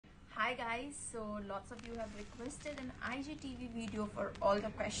Hi guys, so lots of you have requested an IGTV video for all the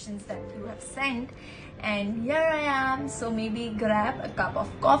questions that you have sent, and here I am. So maybe grab a cup of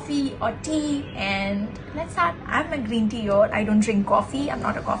coffee or tea and let's start. I'm a green tea I don't drink coffee. I'm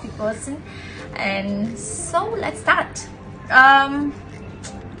not a coffee person, and so let's start. There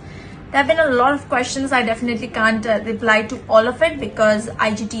have been a lot of questions. I definitely can't reply to all of it because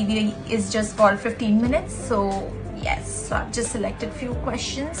IGTV is just for 15 minutes. So yes, so I've just selected few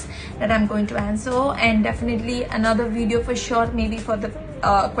questions that I'm going to answer, and definitely another video for sure, maybe for the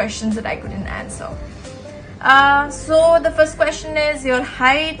questions that I couldn't answer. So the first question is your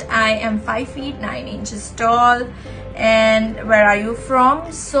height. I am 5 feet 9 inches tall. And where are you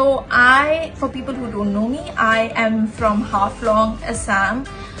from? So for people who don't know me, I am from Haflong, Assam.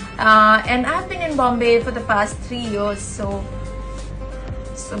 And I've been in Bombay for the past 3 years. So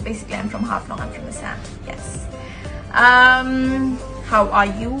basically I'm from Haflong, I'm from Assam. Yes. How are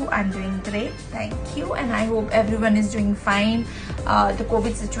you? I'm doing great, thank you, and I hope everyone is doing fine. The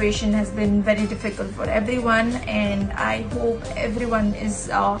COVID situation has been very difficult for everyone, and I hope everyone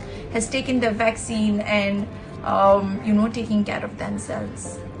has taken the vaccine and taking care of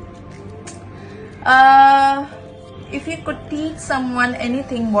themselves. If you could teach someone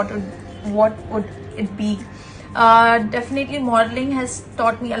anything, what would it be? Definitely modeling has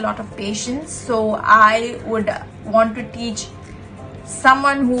taught me a lot of patience, so I would want to teach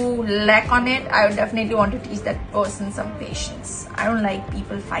someone who lack on it. I would definitely want to teach that person some patience. I don't like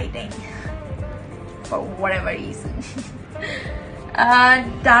people fighting for whatever reason.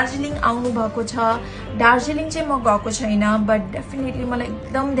 Darjeeling आउनु भएको छ. Darjeeling चाहिँ म गएको छैन, but definitely मलाई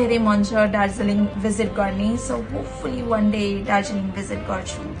एकदम धेरै मन छ Darjeeling visit गर्ने. So hopefully one day Darjeeling visit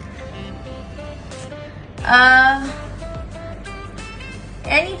गर्छु.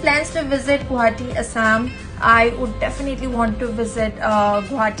 Any plans to visit Guwahati, Assam? I would definitely want to visit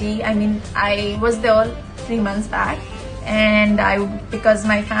Guwahati. I mean, I was there 3 months back, and because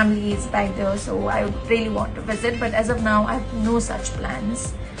my family is back there, so I would really want to visit. But as of now, I have no such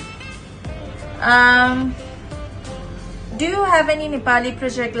plans. Do you have any Nepali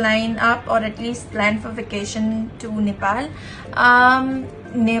project lined up, or at least planned for vacation to Nepal?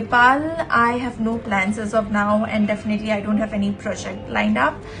 Nepal, I have no plans as of now, and definitely I don't have any project lined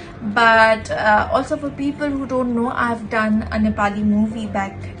up. But also for people who don't know, I've done a Nepali movie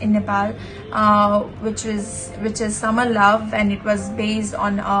back in Nepal, which is Summer Love, and it was based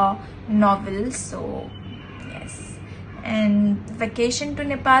on a novel. So yes, and vacation to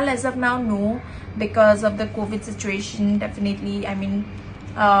Nepal as of now, no, because of the COVID situation. Definitely, I mean,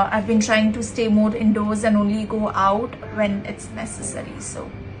 I've been trying to stay more indoors and only go out when it's necessary. So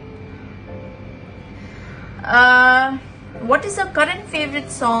what is your current favorite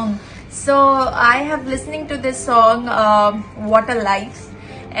song? So I have listening to this song, What a Life,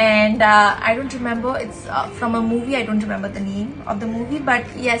 and I don't remember, it's from a movie. I don't remember the name of the movie, but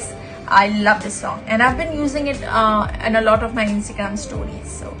yes, I love this song, and I've been using it in a lot of my Instagram stories.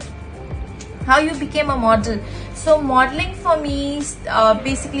 So how you became a model? So modeling for me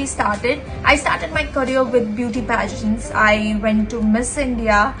basically I started my career with beauty pageants. I went to Miss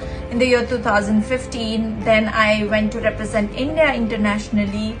India in the year 2015. Then I went to represent India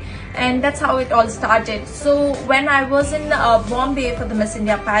internationally, and that's how it all started. So when I was in Bombay for the Miss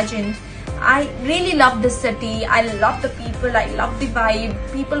India pageant, I really loved the city. I loved the people. I loved the vibe.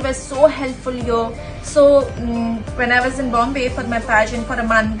 People were so helpful here. So when I was in Bombay for my pageant for a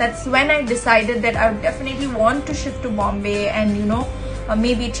month, that's when I decided that I would definitely want to shift to Bombay and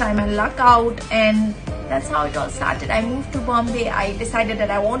maybe try my luck out. And that's how it all started. I moved to Bombay. I decided that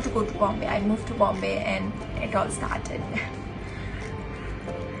I want to go to Bombay. I moved to Bombay, and it all started.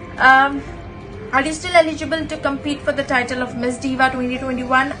 Are you still eligible to compete for the title of Miss Diva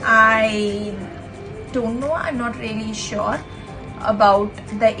 2021? I don't know. I'm not really sure about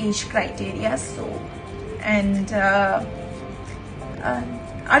the age criteria. So, and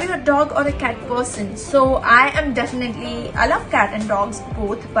are you a dog or a cat person? So I love cat and dogs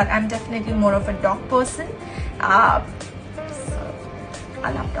both, but I'm definitely more of a dog person. So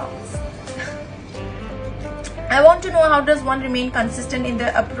I love dogs. I want to know, how does one remain consistent in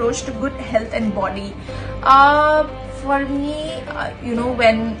their approach to good health and body? For me,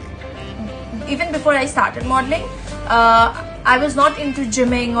 even before I started modeling, I was not into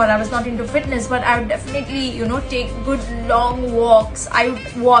gymming or I was not into fitness, but I would definitely, take good long walks. I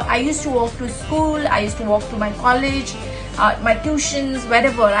used to walk to school. I used to walk to my college, my tuitions,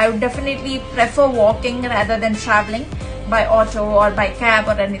 wherever. I would definitely prefer walking rather than traveling by auto or by cab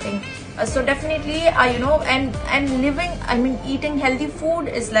or anything. So definitely, and living, I mean, eating healthy food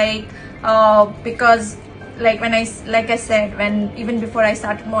is like, because like I said, when even before I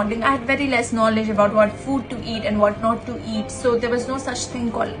started modeling, I had very less knowledge about what food to eat and what not to eat. So there was no such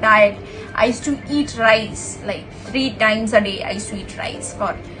thing called diet. I used to eat rice like 3 times a day. I used to eat rice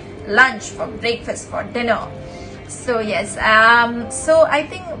for lunch, for breakfast, for dinner. So yes, so I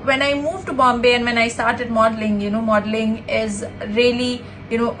think when I moved to Bombay and when I started modeling, modeling is really,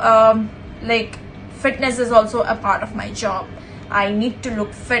 like fitness is also a part of my job. I need to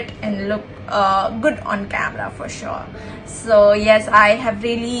look fit and look good on camera for sure. So yes, I have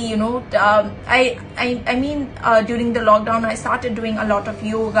really, I mean, during the lockdown, I started doing a lot of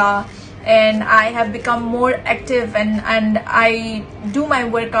yoga, and I have become more active, and I do my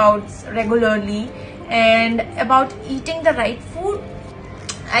workouts regularly. And about eating the right food,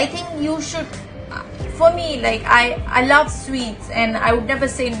 I think you should, for me, like I love sweets and I would never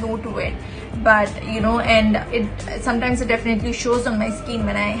say no to it, but and it sometimes it definitely shows on my skin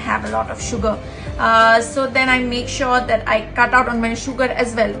when I have a lot of sugar. So then I make sure that I cut out on my sugar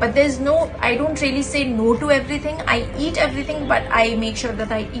as well, but I don't really say no to everything. I eat everything, but I make sure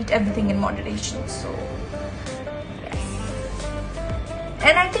that I eat everything in moderation. So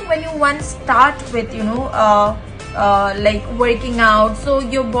and I think when you once start with like working out, so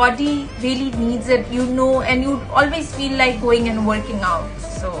your body really needs it, and you always feel like going and working out.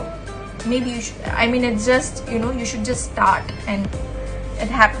 So maybe you should, I mean, it's just, you should just start and it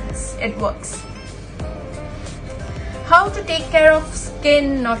happens, it works. How to take care of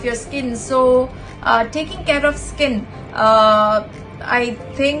your skin? So taking care of skin, I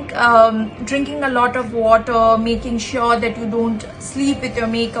think drinking a lot of water, making sure that you don't sleep with your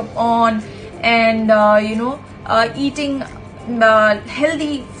makeup on, and eating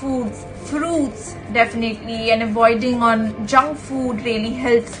healthy foods, fruits definitely, and avoiding on junk food really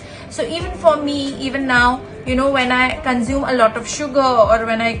helps. So even for me, even now, when I consume a lot of sugar or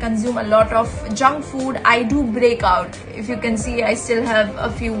when I consume a lot of junk food, I do break out. If you can see, I still have a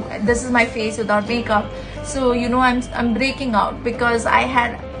few. This is my face without makeup. So I'm breaking out because I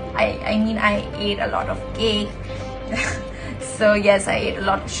ate a lot of cake. So yes, I ate a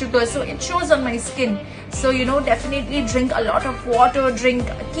lot of sugar, so it shows on my skin. So definitely drink a lot of water,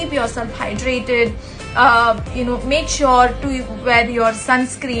 keep yourself hydrated. Make sure to wear your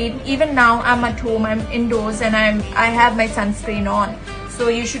sunscreen. Even now I'm at home, I'm indoors, and I have my sunscreen on, so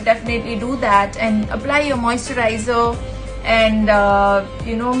you should definitely do that, and apply your moisturizer, and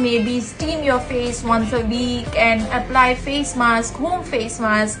maybe steam your face once a week, and apply face mask, home face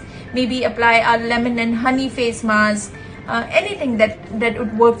mask, maybe apply a lemon and honey face mask. Anything that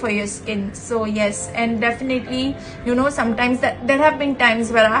would work for your skin. So yes, and definitely sometimes there have been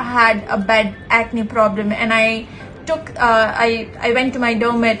times where I had a bad acne problem, and I went to my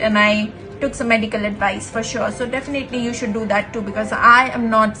dermat and I took some medical advice for sure. So definitely you should do that too, because I am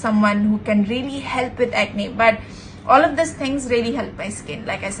not someone who can really help with acne, but all of these things really help my skin.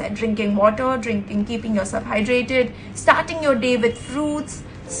 Like I said, drinking water, keeping yourself hydrated, starting your day with fruits,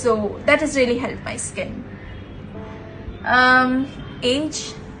 so that has really helped my skin.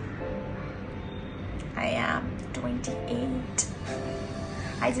 Age, I am 28.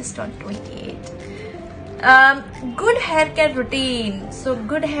 I just turned 28. Good hair care routine. So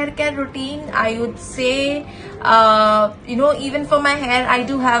good hair care routine, I would say, even for my hair, I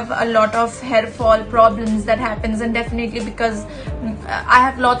do have a lot of hair fall problems that happens, and definitely because I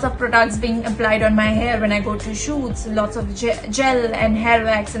have lots of products being applied on my hair when I go to shoots, lots of gel and hair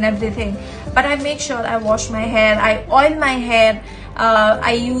wax and everything. But I make sure I wash my hair, I oil my hair,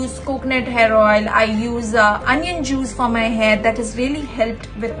 I use coconut hair oil, I use onion juice for my hair. That has really helped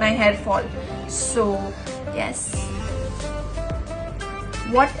with my hair fall. So yes.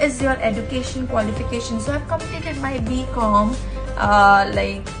 What is your education qualification? So I've completed my BCom,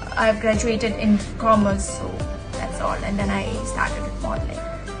 like I've graduated in commerce, so that's all, and then I started with modeling.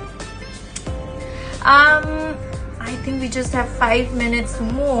 I think we just have 5 minutes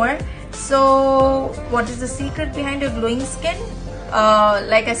more. So what is the secret behind your glowing skin?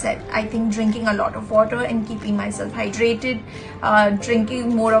 Like I said, I think drinking a lot of water and keeping myself hydrated,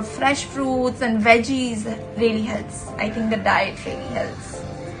 drinking more of fresh fruits and veggies really helps. I think the diet really helps.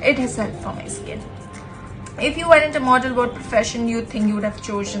 It has helped for my skin. If you weren't a model, what profession you think you would have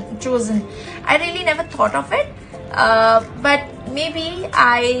chosen? I really never thought of it, but maybe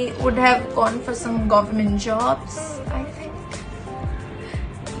I would have gone for some government jobs, I think.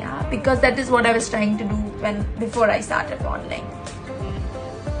 Yeah, because that is what I was trying to do before I started modeling.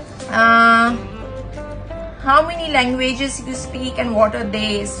 How many languages you speak and what are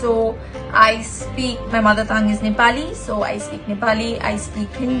they? So I speak, my mother tongue is Nepali, so I speak Nepali, I speak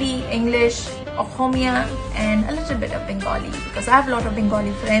Hindi, English, Ohomia, and a little bit of Bengali, because I have a lot of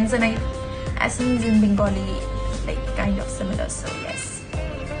Bengali friends, and Essence in Bengali, like kind of similar. So yes.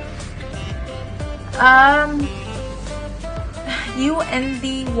 You and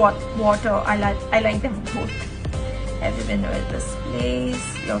the water. I like them both. Everyone knows this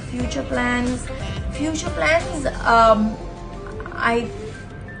place. Your future plans. Future plans. I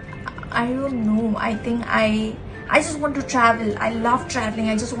don't know. I think I just want to travel. I love traveling.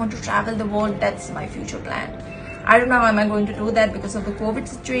 I just want to travel the world. That's my future plan. I don't know how am I going to do that because of the COVID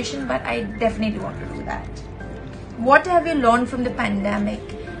situation, but I definitely want to do that. What have you learned from the pandemic?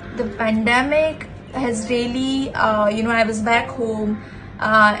 The pandemic has really, I was back home,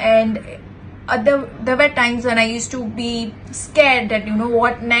 and there were times when I used to be scared that,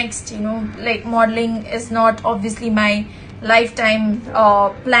 what next, like modeling is not obviously my lifetime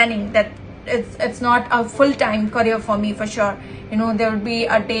planning, that it's not a full-time career for me for sure. There would be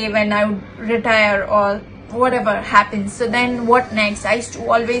a day when I would retire or whatever happens. So then what next? I used to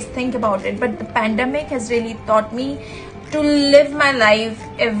always think about it, but the pandemic has really taught me to live my life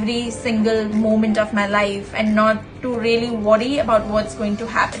every single moment of my life and not to really worry about what's going to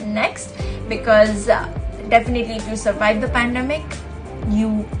happen next, because definitely if you survive the pandemic,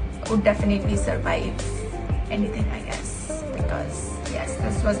 you would definitely survive anything, I guess, because yes,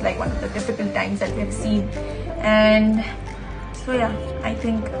 this was like one of the difficult times that we have seen. And so yeah, I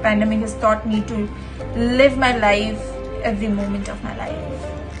think pandemic has taught me to live my life every moment of my life.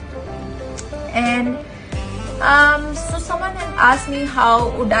 And so someone had asked me how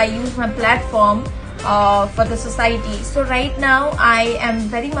would I use my platform for the society. So right now I am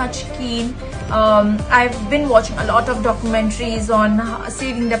very much keen. I've been watching a lot of documentaries on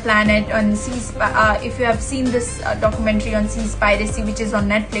saving the planet on if you have seen this documentary on Seaspiracy, which is on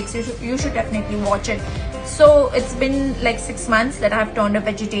Netflix, you should definitely watch it. So it's been like 6 months that I've turned a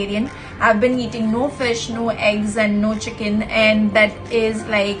vegetarian. I've been eating no fish, no eggs and no chicken, and that is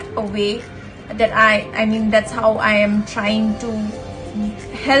like a way that I mean that's how I am trying to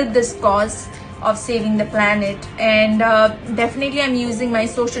help this cause of saving the planet. And definitely I'm using my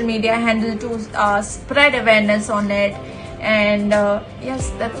social media handle to spread awareness on it. And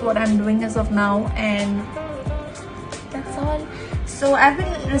yes, that's what I'm doing as of now, and that's all. So I've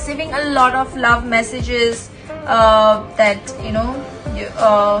been receiving a lot of love messages that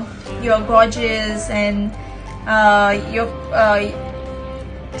you're gorgeous and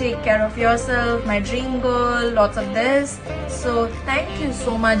take care of yourself, my dream girl, lots of this. So thank you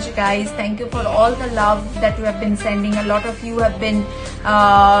so much guys. Thank you for all the love that you have been sending. A lot of you have been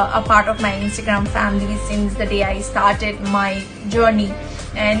a part of my Instagram family since the day I started my journey,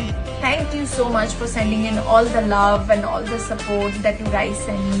 and thank you so much for sending in all the love and all the support that you guys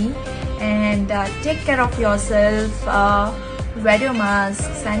send me. And take care of yourself, wear your mask,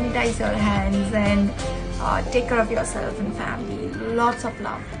 sanitize your hands, and take care of yourself and family. Lots of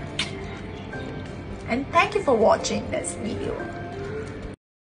love. And thank you for watching this video.